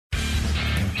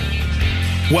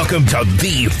Welcome to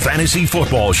the Fantasy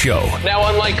Football Show.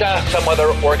 Now, unlike some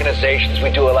other organizations,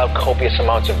 we do allow copious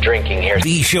amounts of drinking here.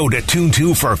 The show to tune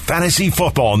to for fantasy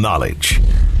football knowledge.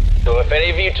 So if any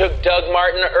of you took Doug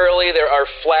Martin early, there are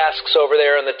flasks over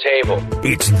there on the table.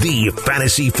 It's the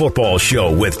Fantasy Football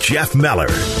Show with Jeff Meller.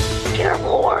 Dear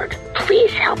Lord,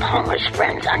 please help Homer's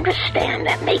friends understand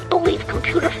that make-believe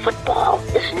computer football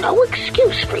is no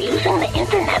excuse for using the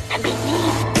internet to be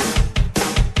mean.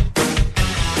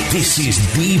 This is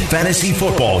the Fantasy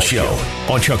Football Show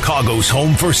on Chicago's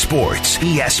home for sports,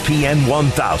 ESPN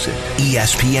 1000,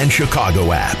 ESPN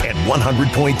Chicago app, and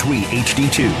 100.3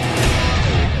 HD2.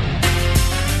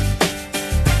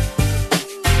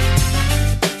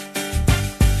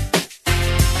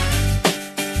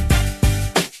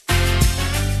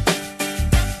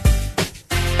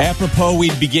 Apropos,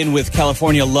 we'd begin with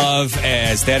California Love,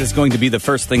 as that is going to be the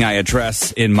first thing I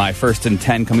address in my First and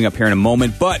 10 coming up here in a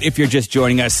moment. But if you're just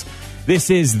joining us, this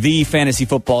is the Fantasy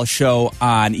Football Show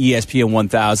on ESPN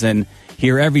 1000,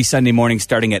 here every Sunday morning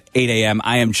starting at 8 a.m.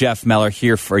 I am Jeff Meller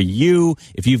here for you.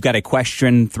 If you've got a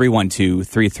question,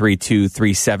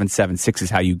 312-332-3776 is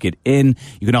how you get in.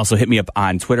 You can also hit me up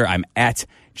on Twitter. I'm at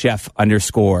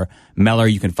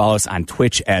Jeff_Meller. You can follow us on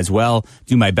Twitch as well.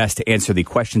 Do my best to answer the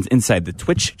questions inside the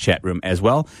Twitch chat room as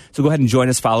well. So go ahead and join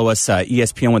us. Follow us,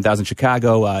 ESPN 1000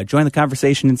 Chicago. Join the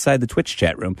conversation inside the Twitch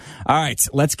chat room. All right,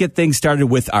 let's get things started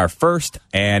with our First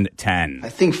and 10. I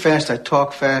think fast, I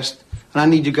talk fast, and I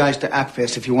need you guys to act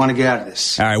fast if you want to get out of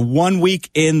this. All right, 1 week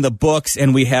in the books,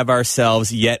 and we have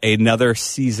ourselves yet another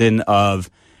season of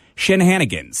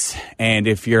Shanahanigans. And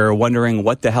if you're wondering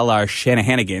what the hell are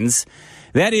Shanahanigans,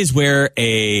 that is where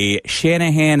a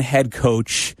Shanahan head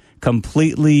coach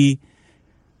completely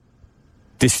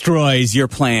destroys your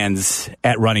plans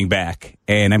at running back.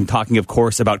 And I'm talking, of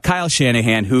course, about Kyle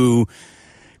Shanahan, who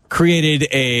created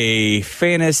a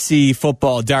fantasy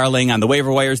football darling on the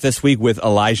waiver wires this week with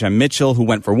Elijah Mitchell, who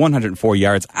went for 104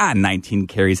 yards on 19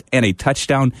 carries and a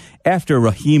touchdown after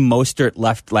Raheem Mostert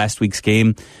left last week's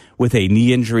game with a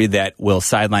knee injury that will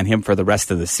sideline him for the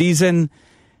rest of the season.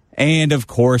 And, of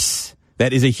course,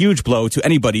 that is a huge blow to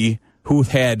anybody who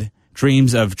had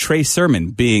dreams of Trey Sermon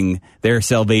being their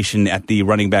salvation at the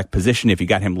running back position. If you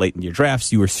got him late in your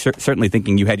drafts, you were certainly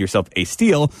thinking you had yourself a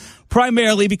steal,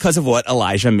 primarily because of what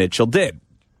Elijah Mitchell did.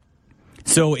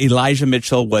 So Elijah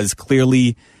Mitchell was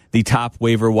clearly the top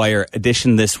waiver wire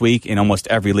addition this week in almost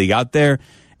every league out there.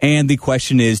 And the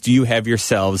question is, do you have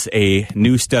yourselves a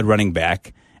new stud running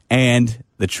back? And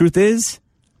the truth is,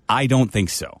 I don't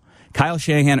think so. Kyle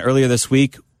Shanahan earlier this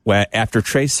week, after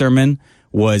Trey Sermon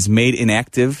was made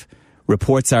inactive,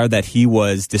 reports are that he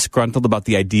was disgruntled about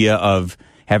the idea of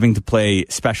having to play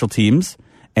special teams.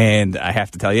 And I have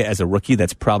to tell you, as a rookie,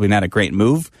 that's probably not a great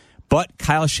move. But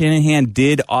Kyle Shanahan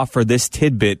did offer this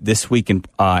tidbit this week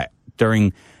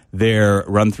during their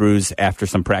run-throughs after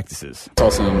some practices. It's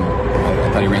also,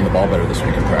 I thought he ran the ball better this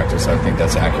week in practice. I think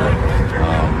that's accurate.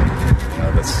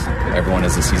 Everyone,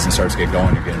 as the season starts to get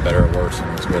going, you're getting better or worse,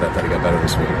 and it's good. I thought he got better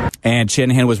this week. And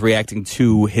Shanahan was reacting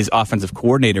to his offensive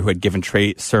coordinator, who had given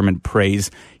Trey Sermon praise.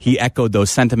 He echoed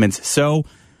those sentiments. So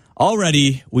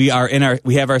already we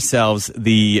have ourselves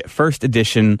the first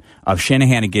edition of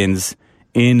Shanahanigans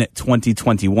in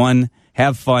 2021.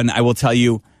 Have fun. I will tell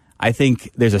you, I think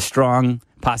there's a strong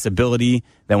possibility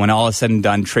that when all is said and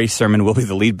done, Trey Sermon will be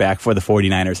the lead back for the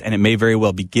 49ers, and it may very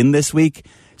well begin this week.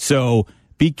 So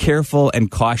be careful and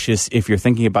cautious if you're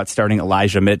thinking about starting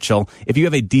Elijah Mitchell. If you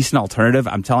have a decent alternative,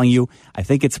 I'm telling you, I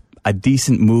think it's a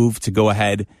decent move to go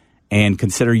ahead and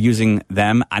consider using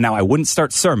them. Now, I wouldn't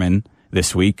start Sermon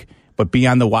this week, but be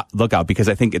on the lookout, because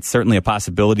I think it's certainly a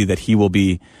possibility that he will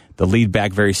be the lead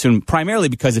back very soon, primarily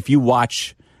because if you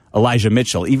watch Elijah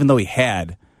Mitchell, even though he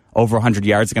had over 100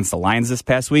 yards against the Lions this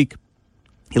past week,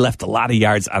 he left a lot of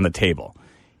yards on the table.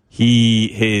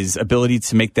 His ability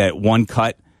to make that one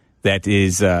cut that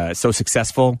is so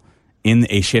successful in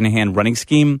a Shanahan running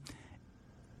scheme,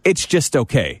 it's just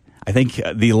okay. I think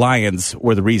the Lions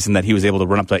were the reason that he was able to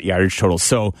run up that yardage total.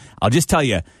 So I'll just tell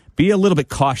you, be a little bit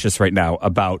cautious right now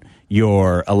about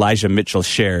your Elijah Mitchell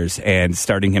shares and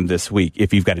starting him this week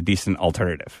if you've got a decent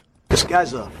alternative. This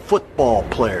guy's a football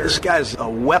player. This guy's a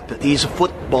weapon. He's a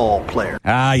football player.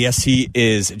 Ah, yes, he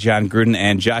is, John Gruden.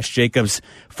 And Josh Jacobs'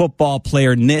 football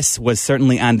player-ness was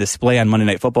certainly on display on Monday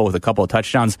Night Football with a couple of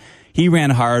touchdowns. He ran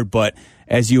hard, but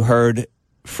as you heard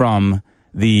from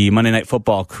the Monday Night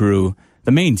Football crew,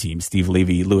 the main team, Steve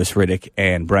Levy, Louis Riddick,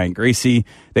 and Brian Gracie,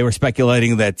 they were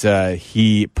speculating that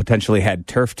he potentially had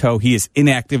turf toe. He is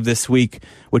inactive this week,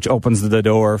 which opens the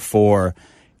door for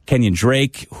Kenyon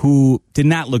Drake, who did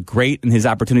not look great in his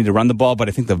opportunity to run the ball, but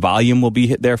I think the volume will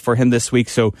be there for him this week.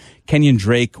 So Kenyon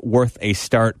Drake, worth a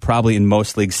start probably in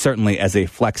most leagues, certainly as a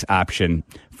flex option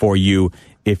for you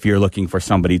if you're looking for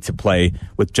somebody to play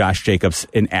with Josh Jacobs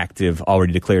inactive,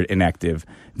 already declared inactive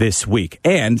this week.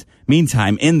 And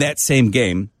meantime, in that same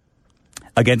game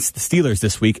against the Steelers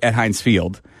this week at Heinz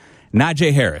Field,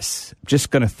 Najee Harris,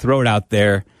 just going to throw it out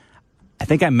there. I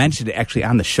think I mentioned it actually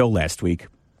on the show last week.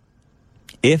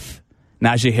 If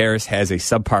Najee Harris has a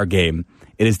subpar game,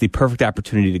 it is the perfect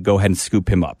opportunity to go ahead and scoop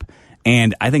him up.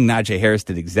 And I think Najee Harris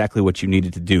did exactly what you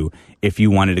needed to do if you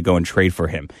wanted to go and trade for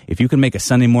him. If you can make a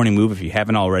Sunday morning move, if you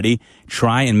haven't already,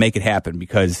 try and make it happen,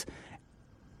 because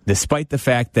despite the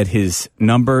fact that his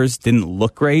numbers didn't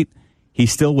look great, he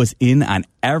still was in on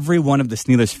every one of the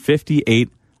Steelers' 58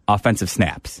 offensive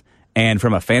snaps. And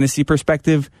from a fantasy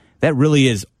perspective, that really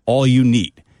is all you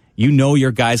need. You know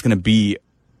your guy's going to be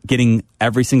getting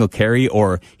every single carry,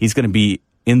 or he's going to be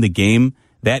in the game.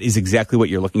 That is exactly what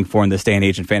you're looking for in this day and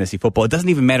age in fantasy football. It doesn't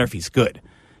even matter if he's good.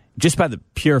 Just by the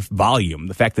pure volume,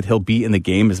 the fact that he'll be in the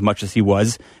game as much as he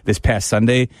was this past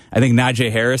Sunday, I think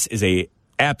Najee Harris is a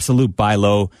absolute buy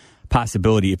low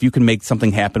possibility. If you can make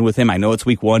something happen with him, I know it's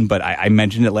week 1, but I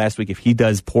mentioned it last week. If he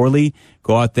does poorly,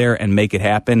 go out there and make it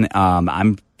happen.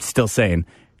 I'm still saying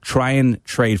try and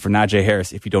trade for Najee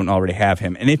Harris if you don't already have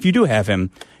him. And if you do have him,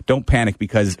 don't panic,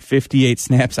 because 58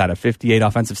 snaps out of 58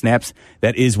 offensive snaps,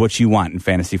 that is what you want in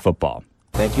fantasy football.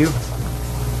 Thank you.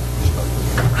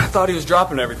 I thought he was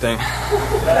dropping everything.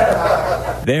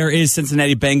 There is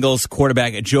Cincinnati Bengals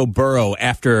quarterback Joe Burrow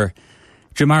after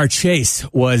Jamar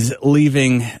Chase was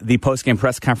leaving the postgame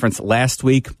press conference last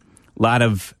week. A lot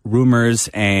of rumors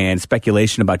and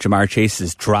speculation about Jamar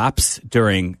Chase's drops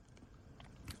during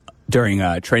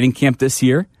training camp this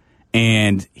year.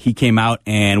 And he came out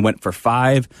and went for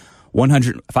 5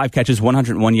 catches,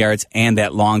 101 yards, and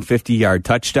that long 50-yard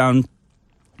touchdown.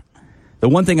 The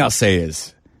one thing I'll say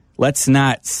is, let's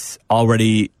not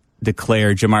already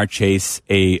declare Jamar Chase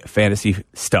a fantasy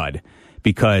stud,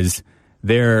 because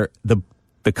the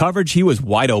coverage, he was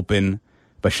wide open.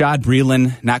 Bashad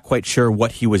Breeland, not quite sure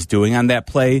what he was doing on that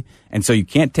play, and so you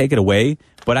can't take it away.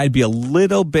 But I'd be a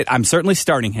little bit, I'm certainly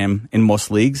starting him in most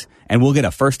leagues, and we'll get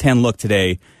a first-hand look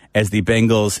today as the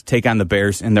Bengals take on the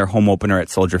Bears in their home opener at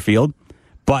Soldier Field.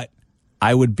 But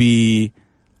I would be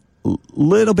a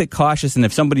little bit cautious, and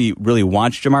if somebody really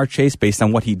wants Jamar Chase based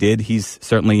on what he did, he's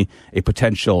certainly a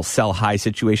potential sell-high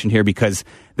situation here, because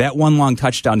that one long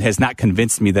touchdown has not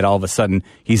convinced me that all of a sudden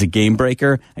he's a game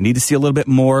breaker. I need to see a little bit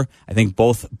more. I think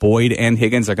both Boyd and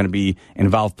Higgins are going to be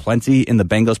involved plenty in the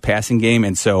Bengals passing game,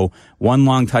 and so one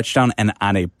long touchdown and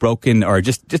on a broken or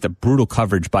just a brutal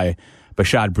coverage by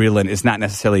Bashad Breeland is not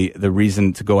necessarily the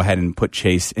reason to go ahead and put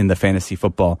Chase in the fantasy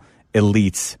football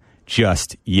elites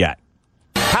just yet.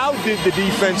 How did the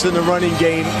defense in the running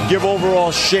game give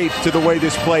overall shape to the way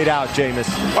this played out, Jameis?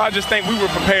 Well, I just think we were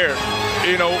prepared.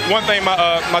 You know, one thing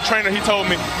my trainer, he told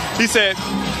me, he said,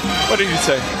 what did he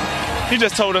say? He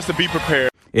just told us to be prepared.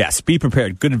 Yes, be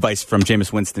prepared. Good advice from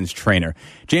Jameis Winston's trainer.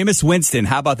 Jameis Winston,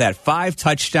 how about that? 5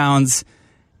 touchdowns.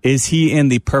 Is he in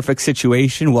the perfect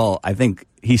situation? Well, I think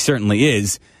he certainly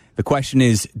is. The question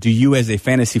is, do you as a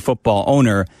fantasy football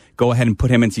owner go ahead and put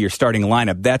him into your starting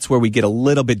lineup? That's where we get a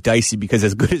little bit dicey, because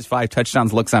as good as 5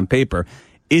 touchdowns looks on paper,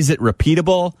 is it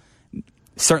repeatable?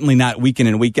 Certainly not week in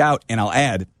and week out. And I'll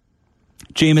add,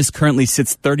 Jameis currently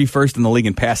sits 31st in the league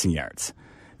in passing yards.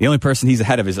 The only person he's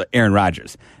ahead of is Aaron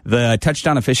Rodgers. The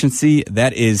touchdown efficiency,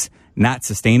 that is not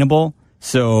sustainable.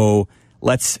 So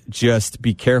let's just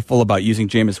be careful about using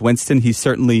Jameis Winston. He's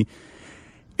certainly,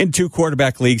 in 2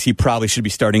 quarterback leagues, he probably should be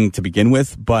starting to begin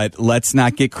with, but let's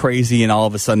not get crazy and all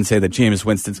of a sudden say that Jameis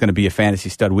Winston's going to be a fantasy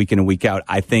stud week in and week out.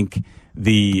 I think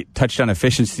the touchdown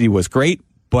efficiency was great,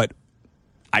 but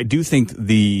I do think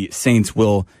the Saints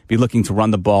will be looking to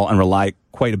run the ball and rely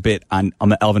quite a bit on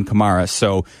Alvin Kamara.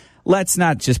 So let's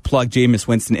not just plug Jameis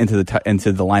Winston into the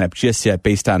lineup just yet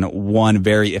based on one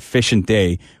very efficient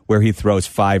day where he throws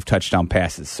 5 touchdown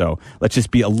passes. So let's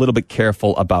just be a little bit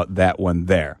careful about that one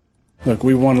there. Look,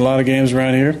 we've won a lot of games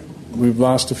around here. We've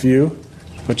lost a few,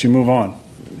 but you move on.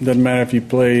 It doesn't matter if you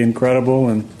play incredible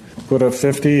and put up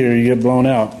 50 or you get blown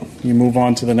out. You move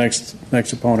on to the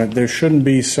next opponent. There shouldn't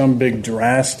be some big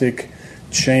drastic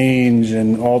change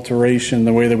and alteration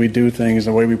the way that we do things,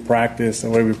 the way we practice, the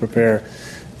way we prepare.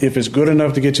 If it's good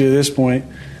enough to get you to this point,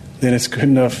 then it's good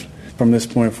enough from this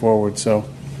point forward. So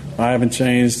I haven't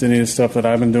changed any of the stuff that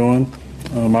I've been doing.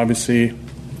 Obviously,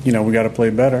 we got to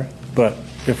play better, but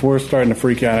if we're starting to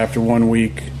freak out after 1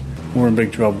 week, we're in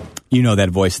big trouble. You know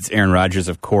that voice. It's Aaron Rodgers,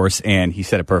 of course, and he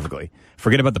said it perfectly.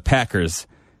 Forget about the Packers.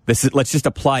 let's just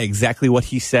apply exactly what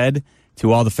he said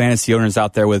to all the fantasy owners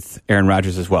out there with Aaron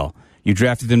Rodgers as well. You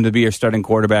drafted him to be your starting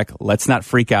quarterback. Let's not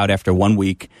freak out after 1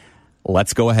 week.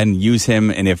 Let's go ahead and use him.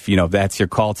 And if that's your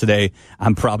call today,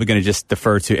 I'm probably going to just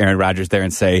defer to Aaron Rodgers there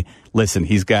and say, listen,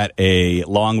 he's got a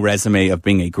long resume of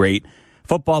being a great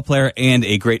football player and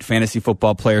a great fantasy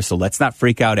football player. So let's not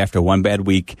freak out after one bad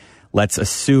week. Let's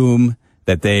assume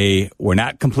that they were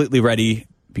not completely ready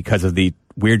because of the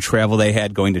weird travel they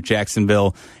had going to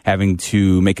Jacksonville, having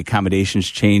to make accommodations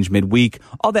change midweek,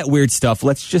 all that weird stuff.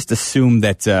 Let's just assume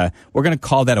that we're going to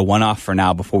call that a one-off for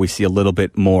now before we see a little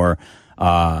bit more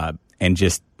and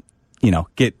just,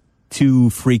 get too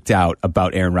freaked out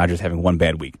about Aaron Rodgers having one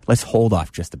bad week. Let's hold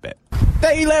off just a bit.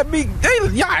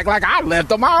 Y'all act like I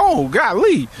left on my own.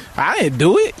 Golly, I didn't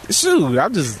do it. Shoot,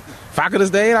 if I could have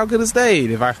stayed, I could have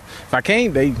stayed. If I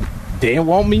can't, they didn't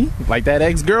want me. Like that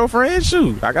ex-girlfriend,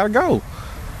 shoot, I got to go.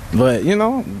 But,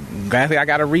 I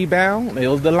got a rebound. It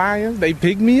was the Lions. They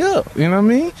picked me up. You know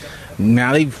what I mean?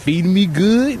 Now they feeding me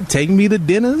good, taking me to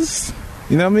dinners.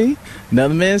 You know what I mean?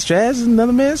 Another man's trash is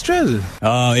another man's treasure.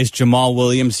 Is Jamal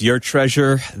Williams your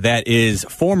treasure? That is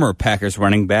former Packers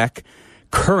running back,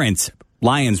 current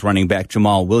Lions running back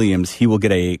Jamal Williams. He will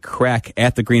get a crack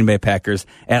at the Green Bay Packers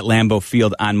at Lambeau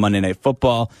Field on Monday Night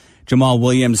Football. Jamal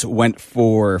Williams went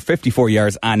for 54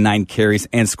 yards on 9 carries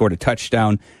and scored a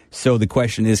touchdown. So the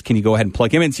question is, can you go ahead and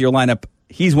plug him into your lineup?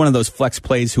 He's one of those flex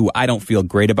plays who I don't feel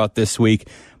great about this week.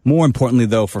 More importantly,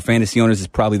 though, for fantasy owners is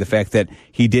probably the fact that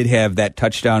he did have that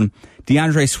touchdown.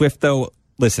 DeAndre Swift, though,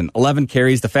 listen, 11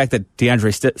 carries. The fact that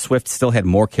DeAndre Swift still had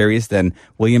more carries than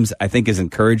Williams, I think, is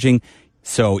encouraging.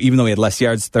 So even though he had less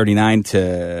yards, 39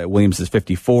 to Williams'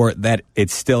 54, that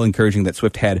it's still encouraging that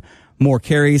Swift had more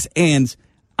carries. And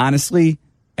honestly,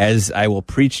 as I will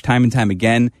preach time and time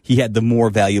again, he had the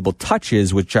more valuable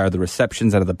touches, which are the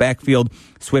receptions out of the backfield.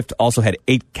 Swift also had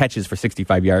 8 catches for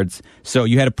 65 yards. So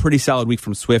you had a pretty solid week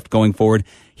from Swift going forward.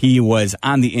 He was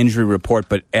on the injury report,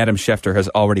 but Adam Schefter has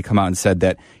already come out and said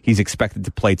that he's expected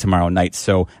to play tomorrow night.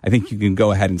 So I think you can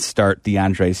go ahead and start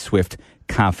DeAndre Swift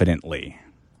confidently.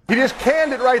 You just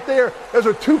canned it right there. Those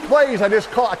are 2 plays I just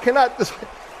caught. I cannot... This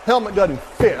helmet doesn't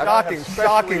fit.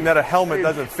 Shocking that a helmet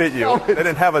doesn't fit you. They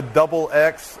didn't have a double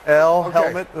XL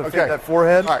helmet to fit that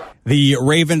forehead. All right. The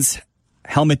Ravens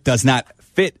helmet does not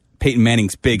fit Peyton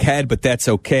Manning's big head, but that's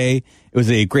okay. It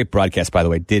was a great broadcast, by the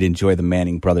way. Did enjoy the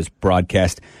Manning brothers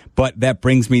broadcast. But that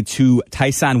brings me to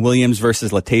Tyson Williams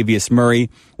versus Latavius Murray.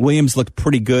 Williams looked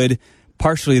pretty good,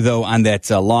 partially, though, on that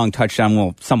long touchdown,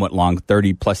 well, somewhat long,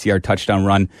 30-plus yard touchdown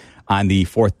run on the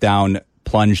 4th down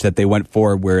plunge that they went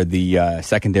for, where the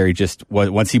secondary just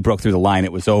once he broke through the line,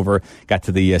 it was over, got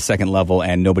to the second level,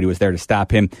 and nobody was there to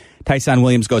stop him. Tyson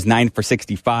Williams goes 9 for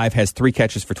 65, has 3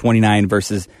 catches for 29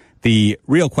 versus the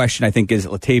real question, I think, is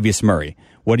Latavius Murray.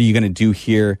 What are you going to do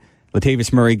here?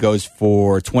 Latavius Murray goes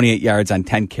for 28 yards on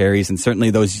 10 carries, and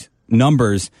certainly those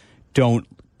numbers don't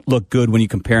look good when you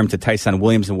compare him to Tyson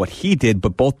Williams and what he did,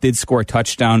 but both did score a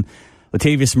touchdown.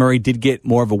 Latavius Murray did get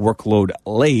more of a workload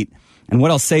late, and what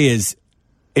I'll say is,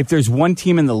 if there's one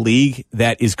team in the league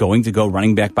that is going to go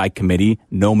running back by committee,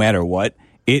 no matter what,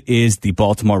 it is the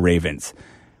Baltimore Ravens.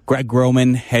 Greg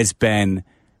Roman has been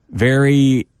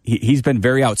he's been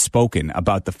very outspoken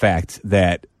about the fact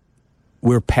that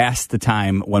we're past the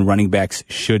time when running backs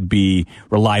should be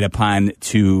relied upon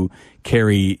to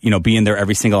carry, be in there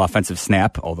every single offensive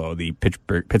snap, although the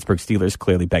Pittsburgh Steelers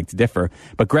clearly beg to differ.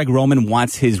 But Greg Roman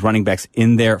wants his running backs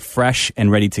in there fresh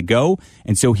and ready to go,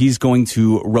 and so he's going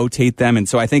to rotate them. And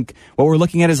so I think what we're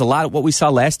looking at is a lot of what we saw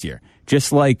last year.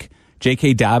 Just like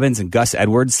J.K. Dobbins and Gus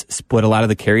Edwards split a lot of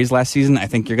the carries last season, I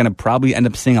think you're going to probably end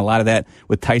up seeing a lot of that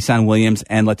with Tyson Williams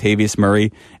and Latavius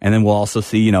Murray. And then we'll also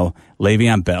see,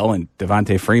 Le'Veon Bell and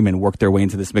Devontae Freeman work their way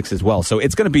into this mix as well. So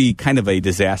it's going to be kind of a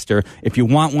disaster. If you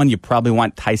want one, you probably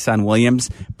want Tyson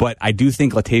Williams. But I do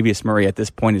think Latavius Murray at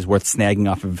this point is worth snagging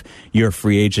off of your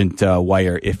free agent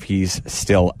wire if he's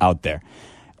still out there.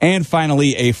 And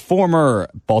finally, a former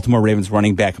Baltimore Ravens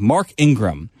running back, Mark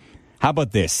Ingram. How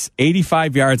about this?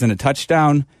 85 yards and a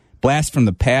touchdown, blast from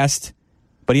the past,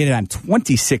 but he had it on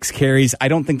 26 carries. I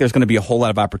don't think there's going to be a whole lot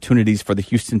of opportunities for the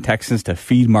Houston Texans to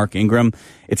feed Mark Ingram.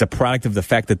 It's a product of the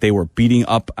fact that they were beating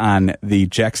up on the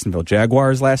Jacksonville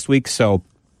Jaguars last week. So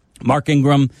Mark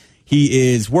Ingram,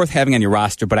 he is worth having on your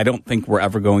roster, but I don't think we're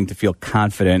ever going to feel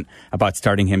confident about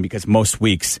starting him because most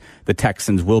weeks the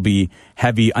Texans will be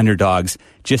heavy underdogs,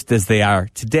 just as they are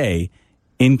today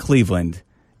in Cleveland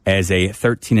as a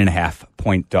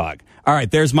 13.5-point dog. All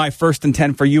right, there's my first and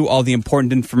 10 for you, all the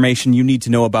important information you need to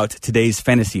know about today's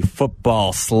fantasy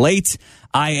football slate.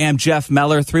 I am Jeff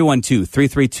Meller,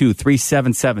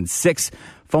 312-332-3776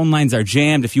 Phone lines are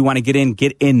jammed. If you want to get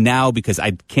in now, because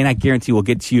I cannot guarantee we'll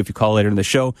get to you if you call later in the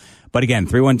show. But again,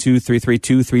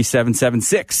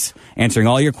 312-332-3776. Answering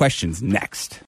all your questions next.